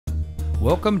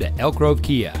Welcome to Elk Grove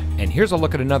Kia, and here's a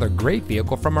look at another great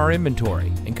vehicle from our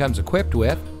inventory, and comes equipped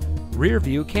with rear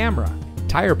view camera,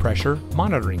 tire pressure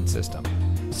monitoring system,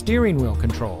 steering wheel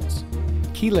controls,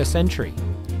 keyless entry,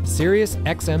 Sirius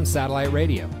XM satellite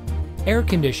radio, air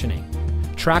conditioning,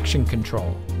 traction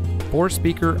control,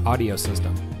 4-speaker audio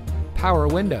system, power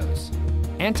windows,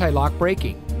 anti-lock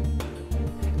braking.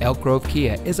 Elk Grove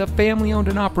Kia is a family-owned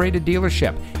and operated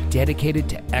dealership dedicated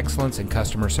to excellence in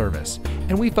customer service,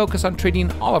 and we focus on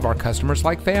treating all of our customers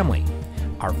like family.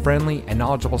 Our friendly and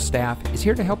knowledgeable staff is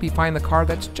here to help you find the car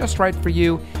that's just right for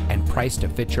you and priced to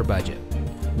fit your budget.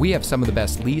 We have some of the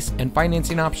best lease and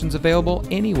financing options available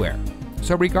anywhere.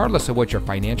 So regardless of what your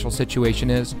financial situation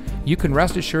is, you can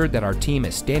rest assured that our team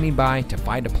is standing by to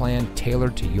find a plan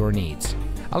tailored to your needs.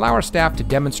 Allow our staff to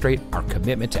demonstrate our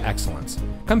commitment to excellence.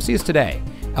 Come see us today.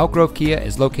 Elk Grove Kia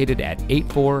is located at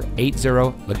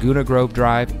 8480 Laguna Grove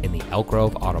Drive in the Elk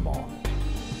Grove Auto Mall.